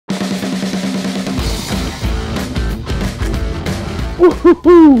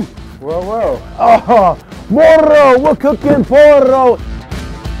Woo-hoo-hoo. Whoa, whoa. Oh, morro, we're cooking porro.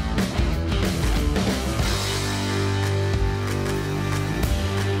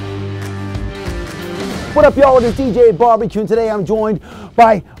 What up, y'all? It's DJ Barbecue, and today I'm joined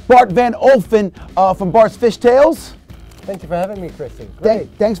by Bart Van Olfen from Bart's Fish Tales. Thank you for having me, Christian. Great.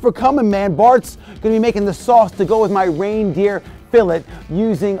 Thanks for coming, man. Bart's gonna be making the sauce to go with my reindeer fillet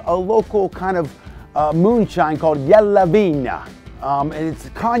using a local kind of moonshine called Jellavina. And it's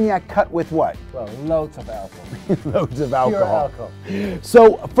cognac cut with what? Well, loads of alcohol. Loads of alcohol. Pure alcohol.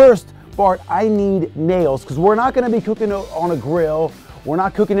 So first, Bart, I need nails because we're not gonna be cooking on a grill. We're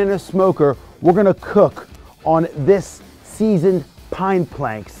not cooking in a smoker. We're gonna cook on this seasoned pine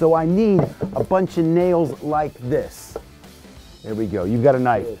plank. So I need a bunch of nails like this. There we go, you've got a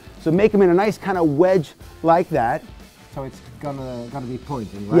knife. So make them in a nice kind of wedge like that. So it's gonna be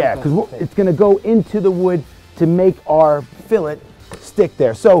pointing, right? Yeah, because it's gonna go into the wood to make our fillet stick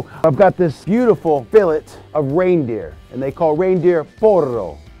there. So I've got this beautiful fillet of reindeer, and they call reindeer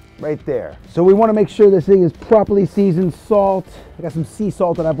porro. Right there. So we want to make sure this thing is properly seasoned. Salt, I got some sea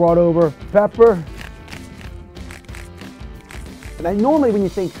salt that I brought over. Pepper. And normally when you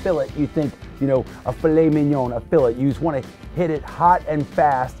think fillet, you think, you know, a filet mignon, a fillet. You just want to hit it hot and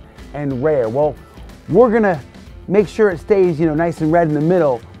fast and rare. Well, we're gonna make sure it stays, you know, nice and red in the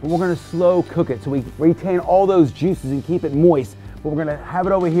middle, but we're gonna slow cook it so we retain all those juices and keep it moist. But we're gonna have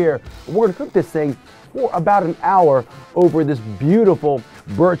it over here. We're gonna cook this thing for about an hour over this beautiful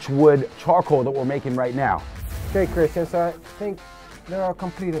birchwood charcoal that we're making right now. Okay, Christian, so I think they're all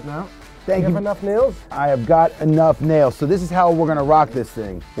completed now. Thank you. You have enough nails? I have got enough nails. So this is how we're gonna rock this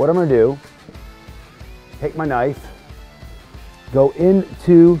thing. What I'm gonna do, take my knife, go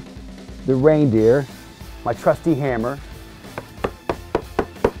into the reindeer, my trusty hammer.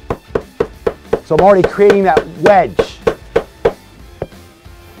 So I'm already creating that wedge.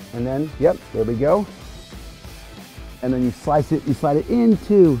 And then, yep, there we go. And then you slide it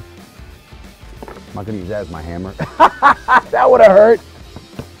into, I'm not gonna use that as my hammer. That would have hurt.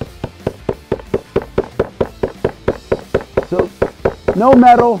 So, no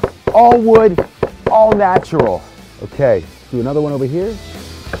metal, all wood, all natural. Okay, do another one over here.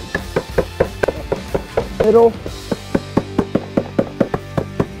 Middle.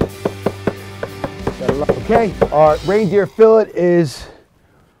 Okay, our reindeer fillet is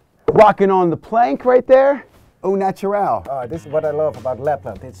rocking on the plank right there. Au natural. This is what I love about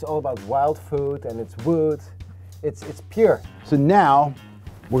Lapland. It's all about wild food and it's wood. It's pure. So now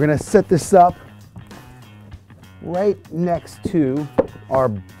we're gonna set this up right next to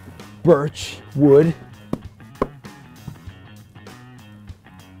our birch wood.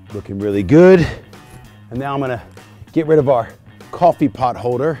 Looking really good. And now I'm gonna get rid of our coffee pot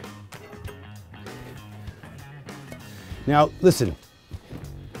holder. Now listen,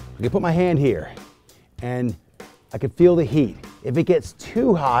 I can put my hand here and I can feel the heat. If it gets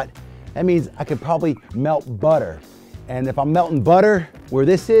too hot, that means I could probably melt butter. And if I'm melting butter where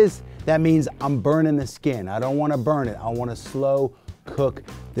this is, that means I'm burning the skin. I don't want to burn it. I want to slow cook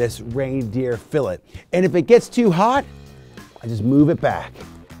this reindeer fillet. And if it gets too hot, I just move it back.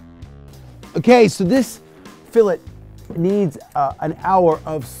 Okay, so this fillet needs an hour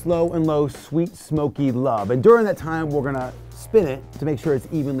of slow and low, sweet, smoky love. And during that time, we're gonna spin it to make sure it's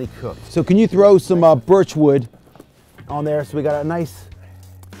evenly cooked. So can you throw some birch wood on there so we got a nice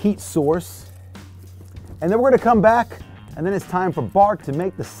heat source? And then we're gonna come back and then it's time for Bart to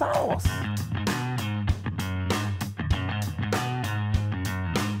make the sauce.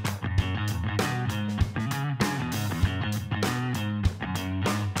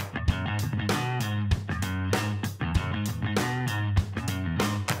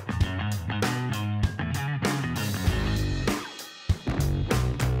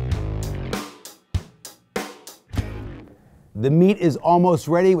 The meat is almost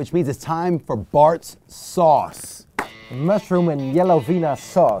ready, which means it's time for Bart's sauce. Mushroom and Jellavina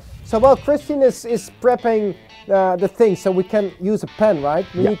sauce. So while Christian is prepping the thing, so we can use a pan, right?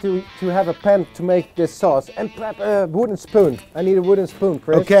 We need to have a pan to make this sauce and prep a wooden spoon. I need a wooden spoon,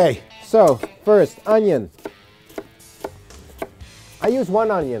 Chris. Okay. So first, onion. I use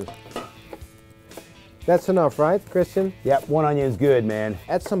one onion. That's enough, right, Christian? Yep, one onion is good, man.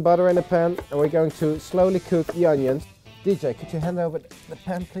 Add some butter in the pan and we're going to slowly cook the onions. DJ, could you hand over the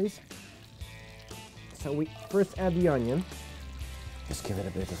pan, please? So we first add the onion. Just give it a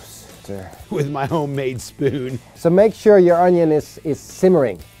bit of stir. With my homemade spoon. So make sure your onion is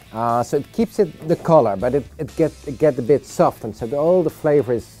simmering. So it keeps the color, but it gets a bit softened, so all the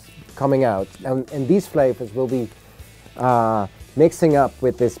flavor is coming out. And these flavors will be mixing up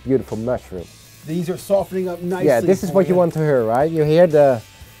with this beautiful mushroom. These are softening up nicely. Yeah, this is what you want to hear, right? You hear the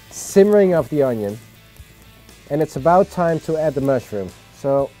simmering of the onion. And it's about time to add the mushroom.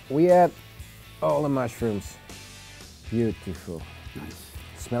 So we add all the mushrooms. Beautiful. Nice.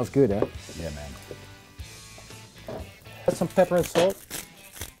 Smells good, huh? Yeah, man. Add some pepper and salt.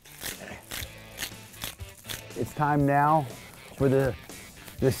 It's time now for the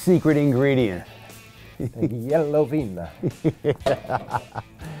secret ingredient. Yellow vina.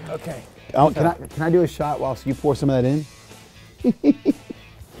 Okay. Oh, can I do a shot whilst you pour some of that in?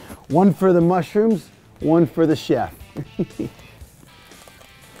 One for the mushrooms, one for the chef.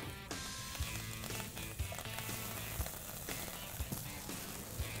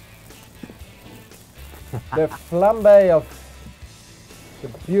 The flambe of the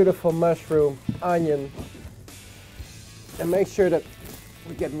beautiful mushroom, onion, and make sure that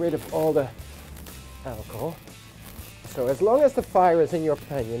we get rid of all the alcohol. So as long as the fire is in your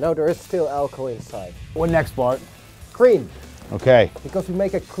pan, you know there is still alcohol inside. What next, Bart? Cream, Okay. because we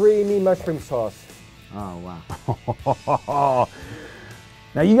make a creamy mushroom sauce. Oh, wow.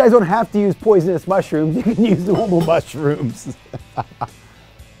 Now, you guys don't have to use poisonous mushrooms. You can use normal mushrooms.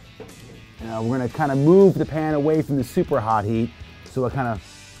 Now, we're going to kind of move the pan away from the super hot heat so it kind of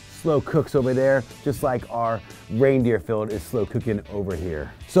slow cooks over there, just like our reindeer fillet is slow cooking over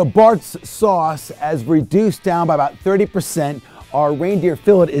here. So Bart's sauce has reduced down by about 30%. Our reindeer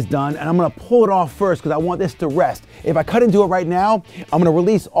fillet is done, and I'm gonna pull it off first because I want this to rest. If I cut into it right now, I'm gonna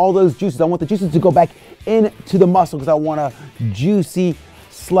release all those juices. I want the juices to go back into the muscle because I want a juicy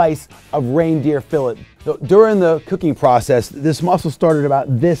slice of reindeer fillet. So during the cooking process, this muscle started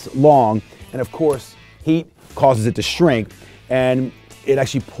about this long, and of course, heat causes it to shrink, and it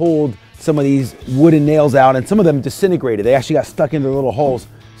actually pulled some of these wooden nails out, and some of them disintegrated. They actually got stuck into little holes.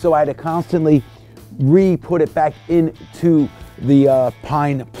 So I had to constantly re-put it back into the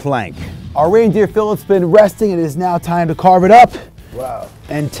pine plank. Our reindeer fillet's been resting, and it is now time to carve it up. Wow.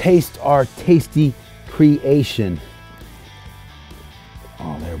 And taste our tasty creation.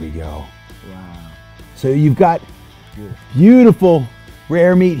 Oh, there we go. Wow. So you've got beautiful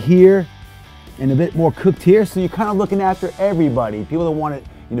rare meat here and a bit more cooked here. So you're kind of looking after everybody. People that want it,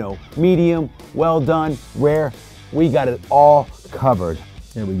 you know, medium, well done, rare. We got it all covered.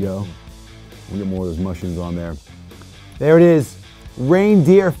 There we go. We'll get more of those mushrooms on there. There it is,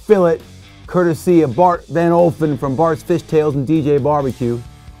 reindeer fillet, courtesy of Bart Van Olfen from Bart's Fish Tales and DJ Barbecue.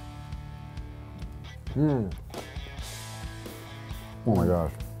 Oh my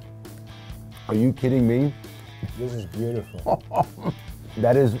gosh. Are you kidding me? This is beautiful.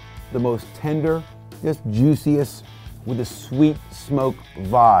 That is the most tender, just juiciest, with a sweet smoke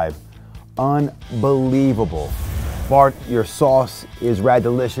vibe. Unbelievable. Bart, your sauce is rad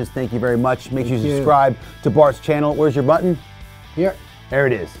delicious. Thank you very much. Make sure you subscribe to Bart's channel. Where's your button? Here. There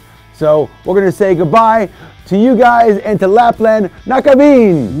it is. So we're gonna say goodbye to you guys and to Lapland.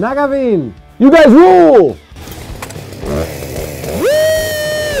 Nakavin! Nakavin! You guys rule!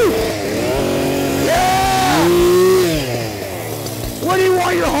 Where do you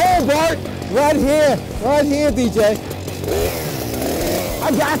want your hole, Bart? Right here, DJ.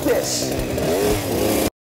 I got this.